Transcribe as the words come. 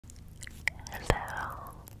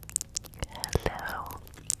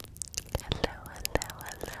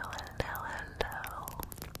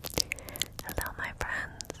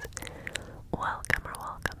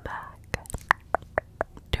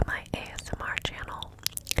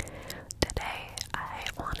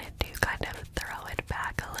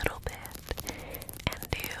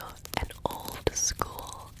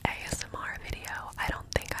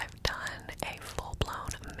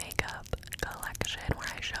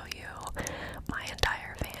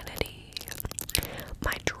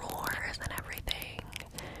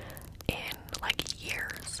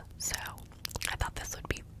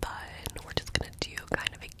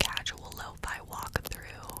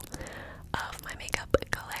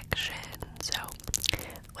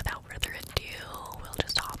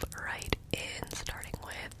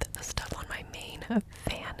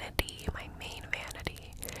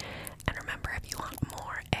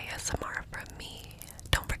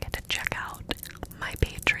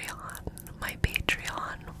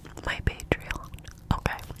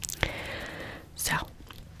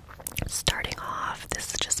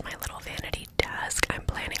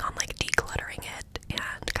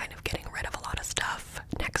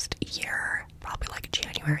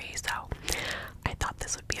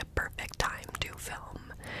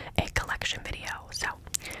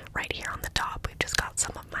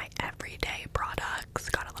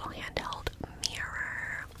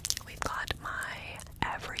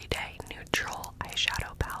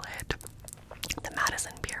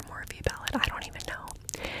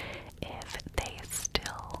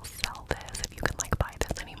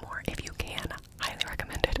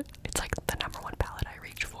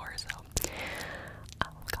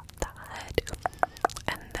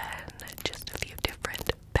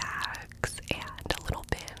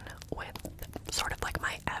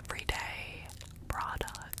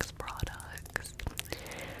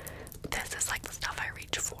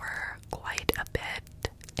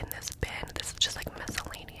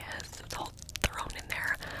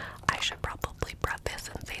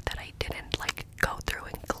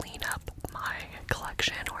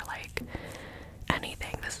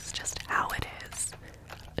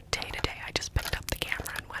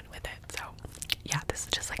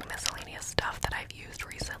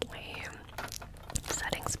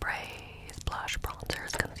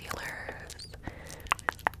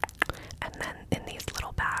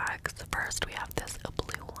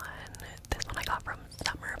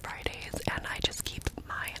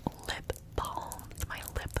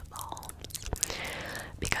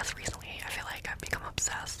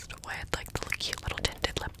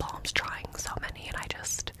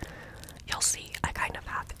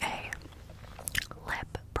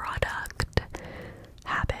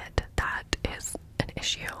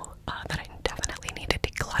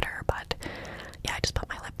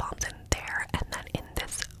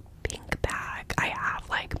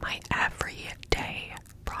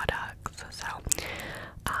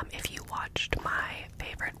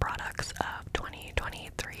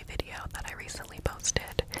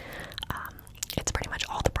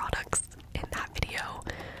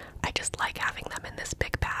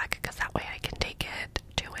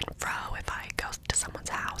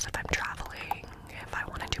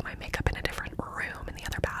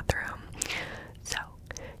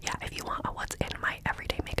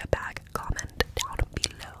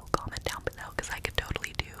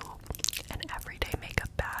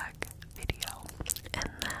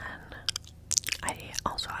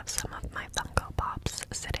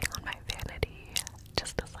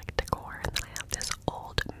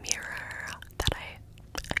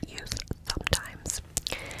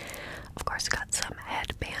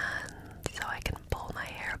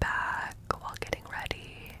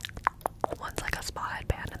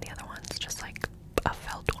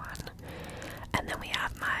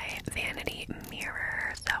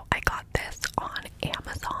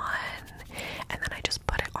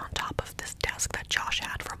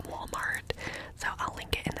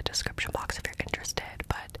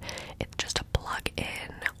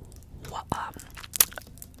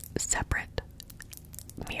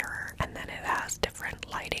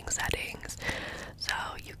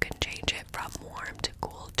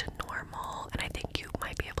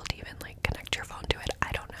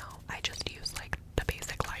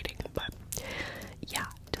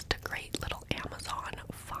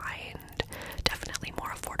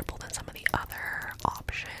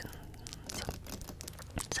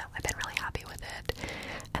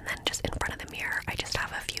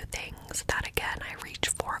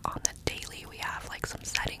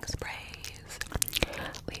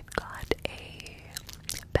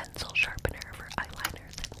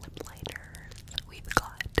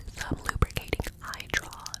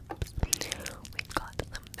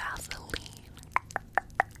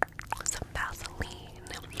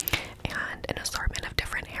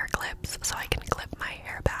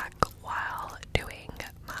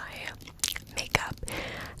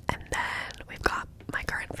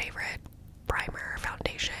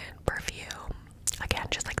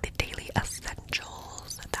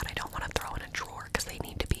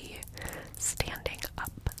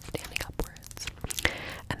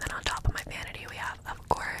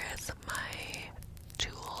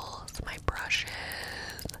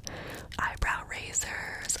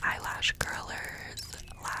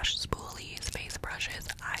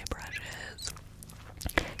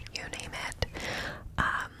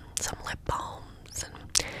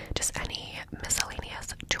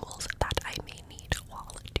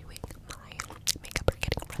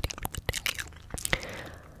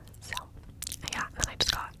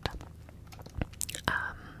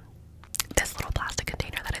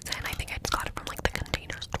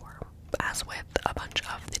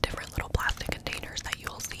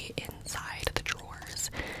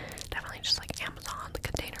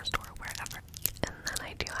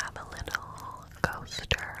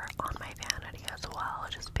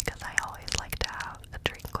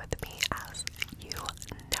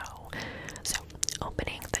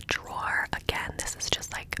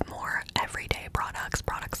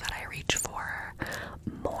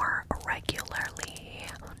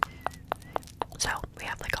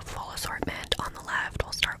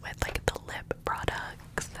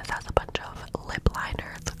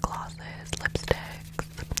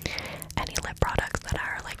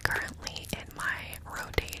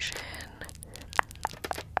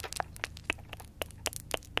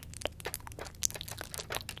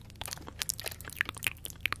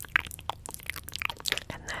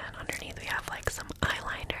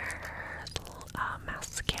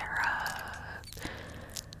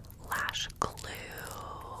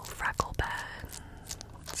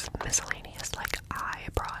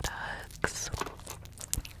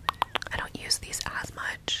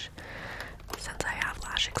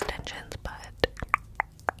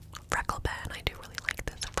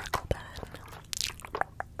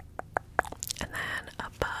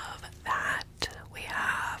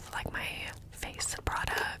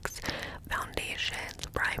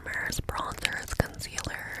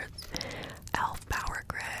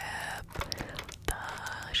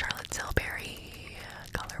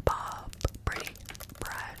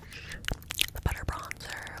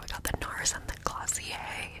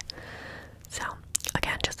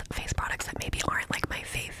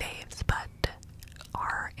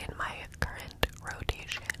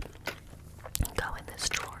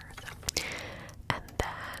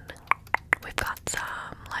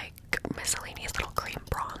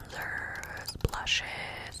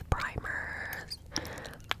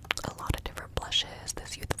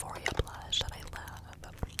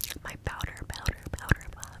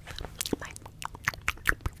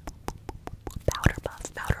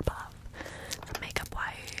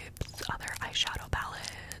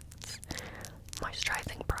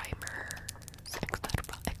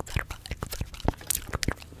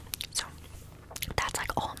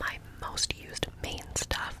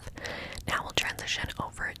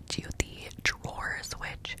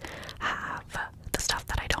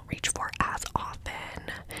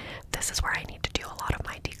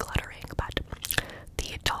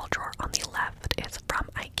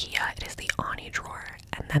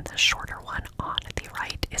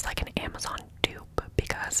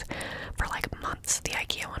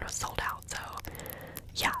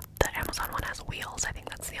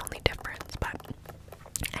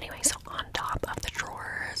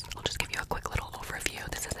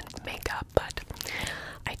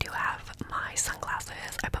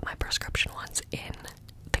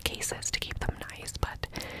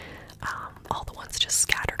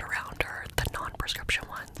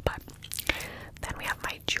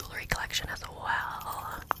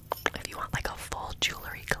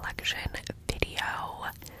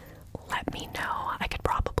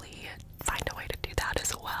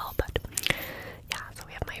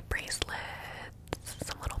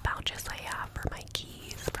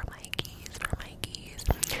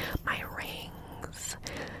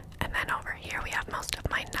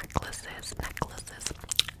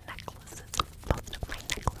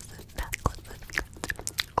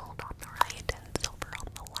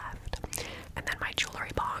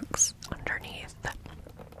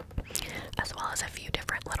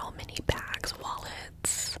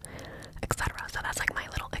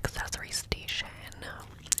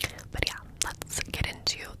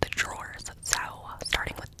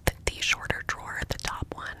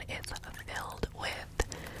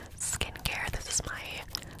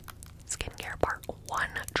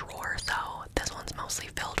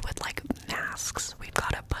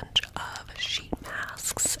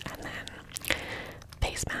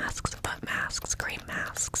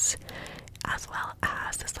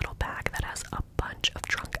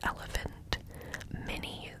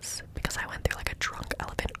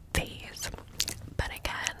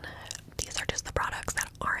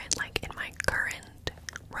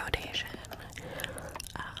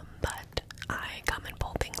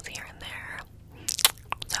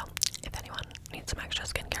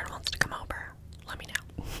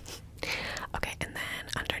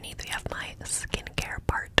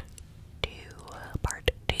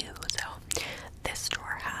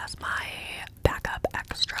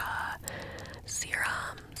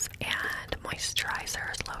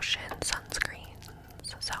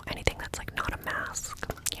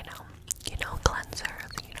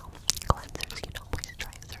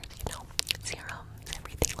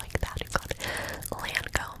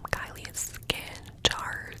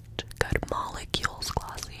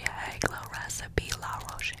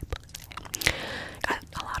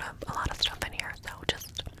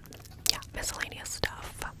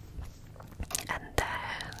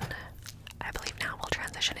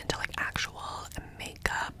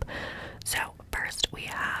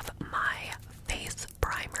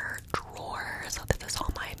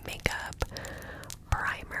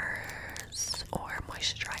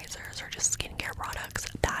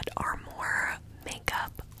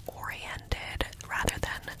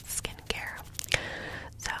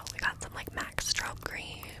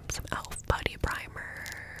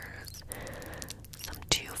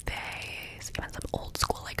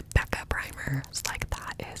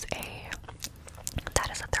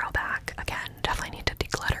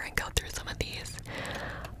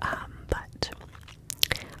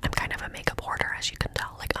hoarder, as you can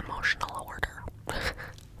tell, like emotional hoarder.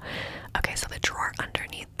 Okay, so the drawer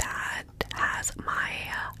underneath that has my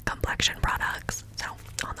complexion products. So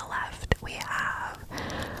on the left we have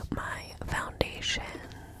my foundations,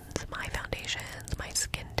 my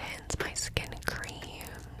skin tints, my skin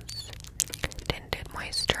creams, tinted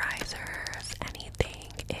moisturizers,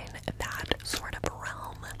 anything in that sort of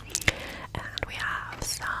realm. And we have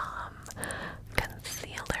some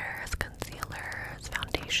concealers,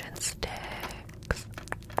 foundation sticks,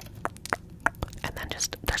 and then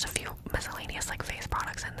just there's a few miscellaneous like face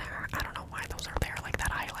products in there. I don't know why those are there, like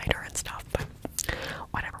that highlighter and stuff, but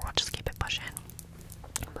whatever, we'll just keep it pushing.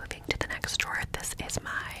 Moving to the next drawer, this is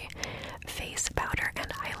my face powder and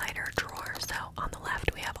highlighter drawer. So on the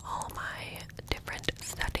left we have all my different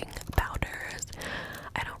setting powders.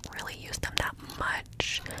 I don't really use them that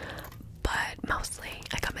much, but mostly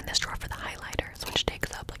I come in this drawer for the highlighters, which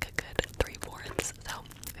takes up like a good 3/4. So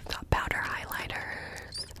we've got powder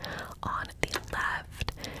highlighters on the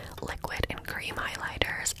left, liquid and cream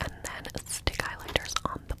highlighters, and then stick highlighters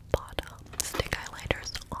on the bottom.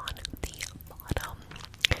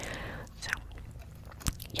 So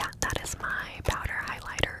yeah, that is my powder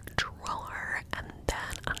highlighter drawer. And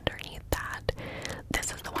then underneath that,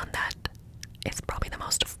 this is the one that is probably the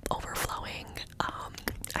most overflowing.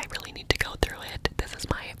 I really need to go through it. This is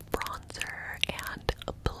my bronzer and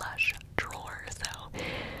blush drawer. So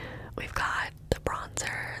we've got the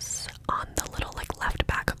bronzers on the little like left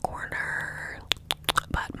back corner,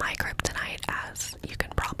 but my kryptonite, as you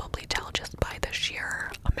can probably tell just by the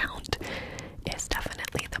sheer amount, is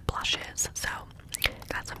definitely the blushes. So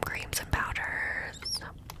got some creams and powders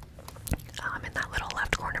in that little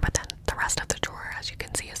left corner, but then the rest of the drawer, as you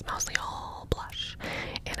can see, is mostly all blush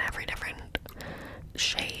in every different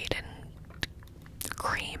shade and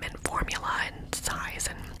cream and formula and size.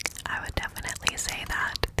 And I would definitely say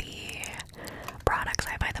that the products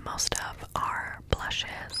I buy the most of are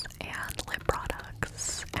blushes and lip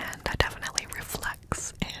products, and that definitely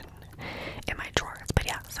reflects in my drawers. But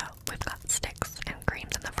yeah, so we've got sticks and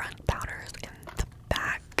creams in the front, powders in the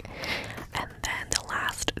back, and then the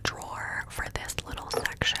last drawer for this little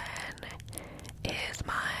section is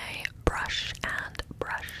my brush and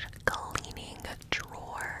brush cleaning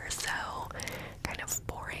drawer. So kind of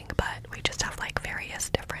boring, but we just have like various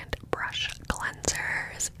different brush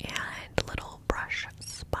cleansers and little brush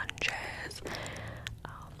sponges.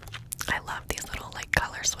 I love these little like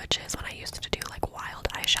color switches when I used to do like wild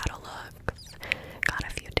eyeshadow looks. Got a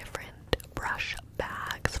few different brush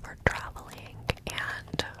bags for traveling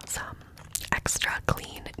and some extra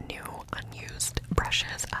clean, new, unused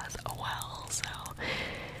brushes as well. So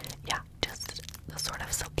yeah, just the sort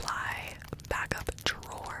of supply backup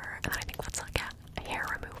drawer. And then I think that's like a hair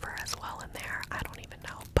remover as well in there. I don't even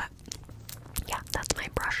know, but yeah, that's my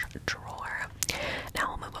brush drawer. Now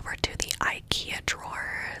we'll move over to the IKEA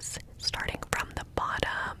drawers, starting from the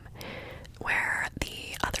bottom where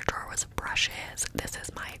the other drawer was brushes. This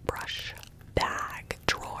is my brush bag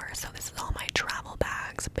drawer. So this is all my travel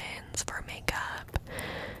bags, bins for makeup.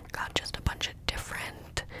 Got just a bunch of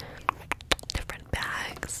different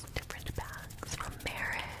bags from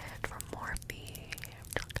Merit, from Morphe,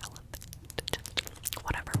 just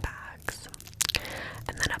whatever bags.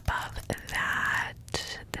 And then above that,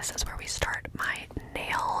 this is where we start my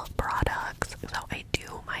nail products. So I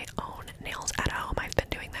do my own nails at home. I've been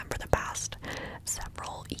doing them for the past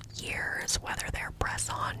several years, whether they're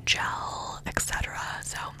press-on, gel, etc.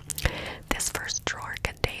 So this first drawer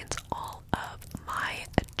contains all of my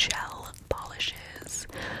gel polishes,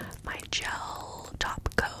 my gel top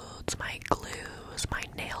coats, my glues, my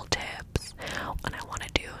nail tips. When I want to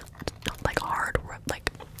do like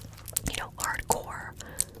hardcore,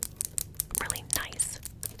 really nice,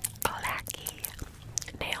 clacky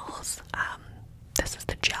nails, this is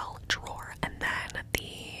the gel drawer. And then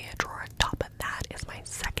the drawer on top of that is my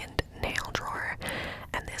second nail drawer,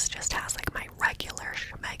 and this just has like my regular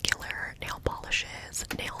schmegular nail polishes,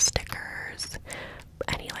 nail stickers,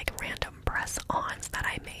 any like random press-ons that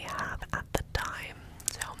I may have at the time.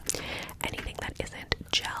 So anything that isn't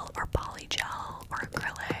gel or polygel or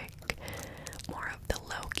acrylic, more of the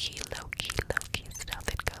low-key stuff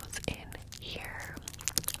that goes in here,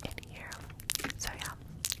 So yeah,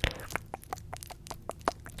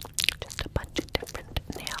 just a bunch of different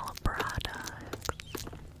nail products.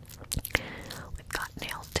 We've got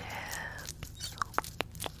nail tips,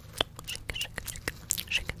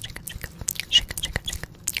 shake,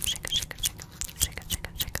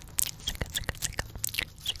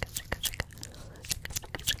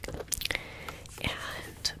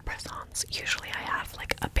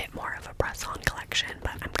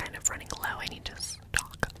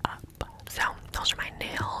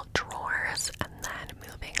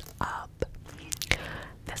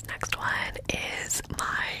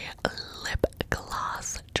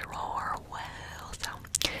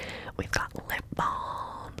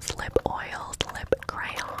 lip oils, lip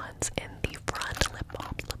crayons in the front, lip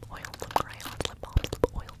balms, lip oils, lip crayons, lip balms, lip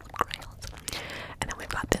oils, lip crayons. And then we've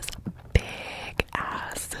got this big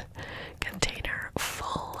ass container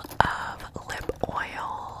full of lip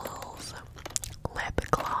oils, lip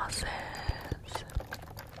glosses,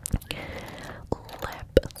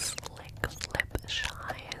 lip slicks, lip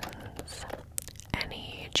shines,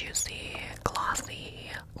 any juicy,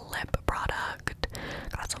 glossy lip product.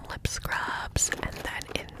 Got some lip scrubs, and then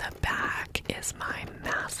in the back is my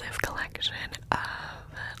massive collection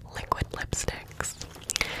of liquid lipsticks.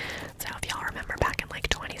 So if y'all remember back in like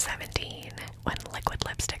 2017 when liquid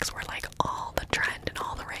lipsticks were like all the trend and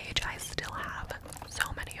all the rage, I still have so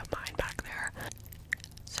many of mine back there.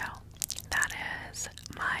 So that is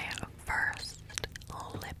my first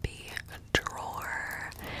lippy drawer,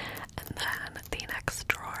 and then the next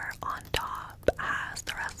drawer on top has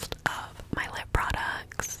the rest of my lip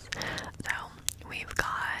products. So we've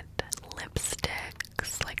got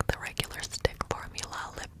lipsticks, like the regular stick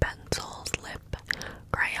formula, lip pencils, lip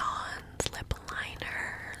crayons, lip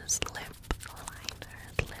liners,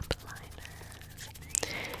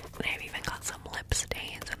 and I've even got some lip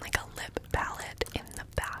stains and like a lip palette in the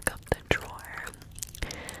back of the drawer.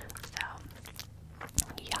 So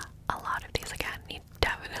yeah, a lot of these again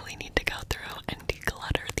definitely need to go through and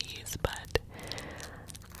declutter these, but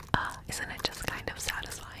isn't it just kind of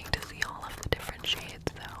satisfying to see all of the different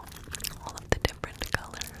shades though? All of the different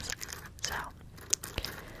colors. So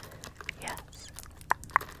yes.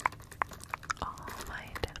 All my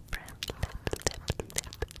different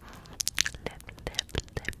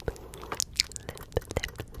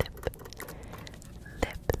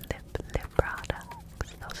lip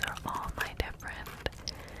products. Those are all my different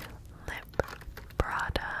lip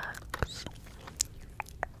products.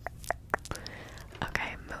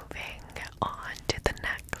 Okay, moving on to the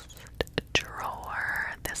next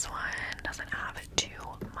drawer. This one doesn't have too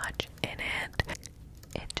much in it.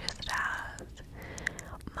 It just has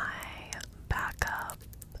my backup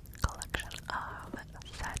collection of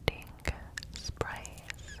setting sprays,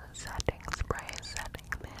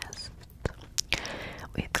 setting mist.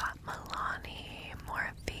 We've got Milani,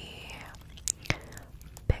 Morphe,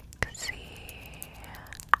 Pixie,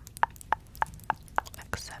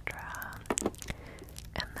 etc.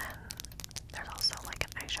 And then there's also like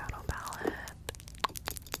an eyeshadow palette,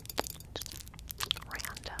 just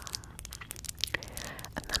random.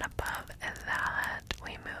 And then above that,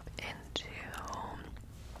 we move into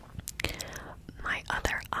my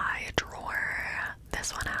other eye drawer.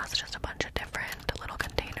 This one has just a bunch of different little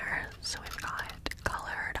containers. So we've got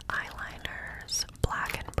colored eyeliners,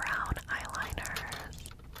 black and brown eyeliners.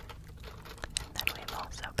 And then we've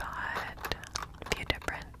also got a few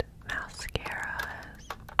different mascaras.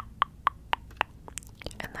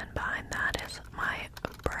 And then behind that is my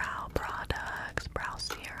brow products, brow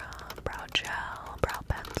serum, brow gel, brow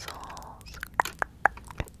pencils,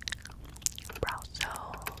 brow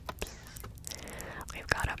soaps. We've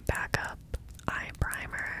got a backup eye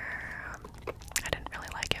primer. I didn't really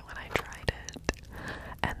like it when I tried it.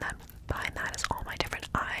 And then behind that is all my different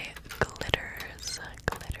eye glitters,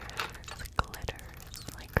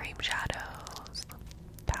 like cream shadows,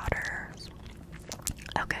 powders.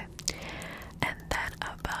 Okay. And then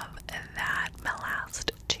above that, my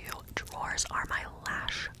last two drawers are my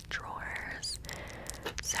lash drawers.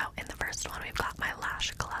 So in the first one, we've got my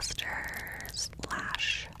lash clusters,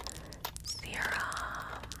 lash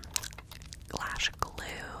serum, lash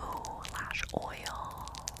glue, lash oil,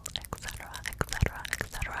 etc., etc.,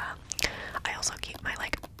 etc. I also keep my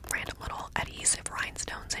like random little adhesive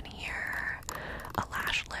rhinestones in here, a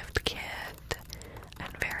lash lift kit,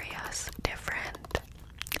 and various different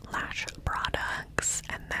lash products.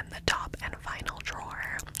 And then the top and final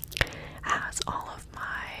drawer has all of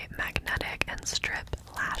my magnetic and strip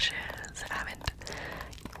lashes. I haven't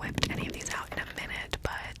whipped any of these out in a minute,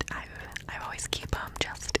 but I always keep them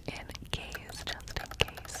just in case.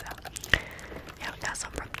 So yeah, we got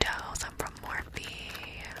some from Doe, some from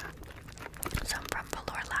Morphe, some from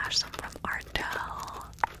Velour Lash, some from Ardell.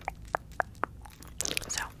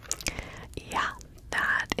 So yeah,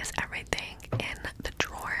 that is everything in the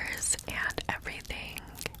drawers and everything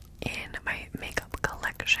in my makeup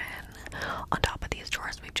collection. On top of these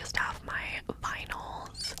drawers, we just have my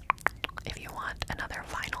vinyls. If you want another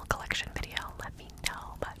vinyl collection video,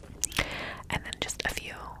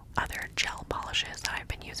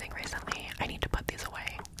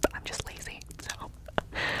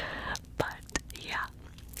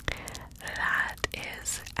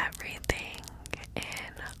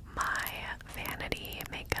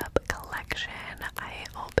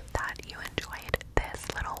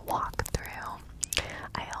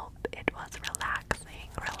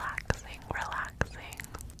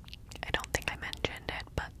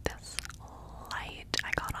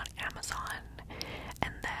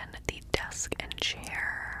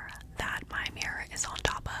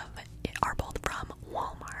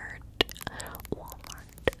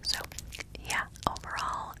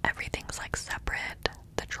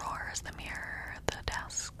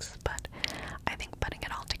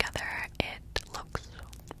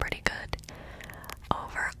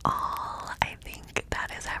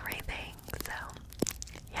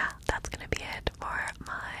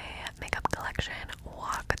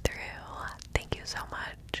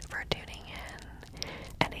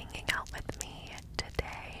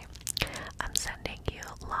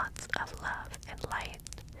 lots of love and light.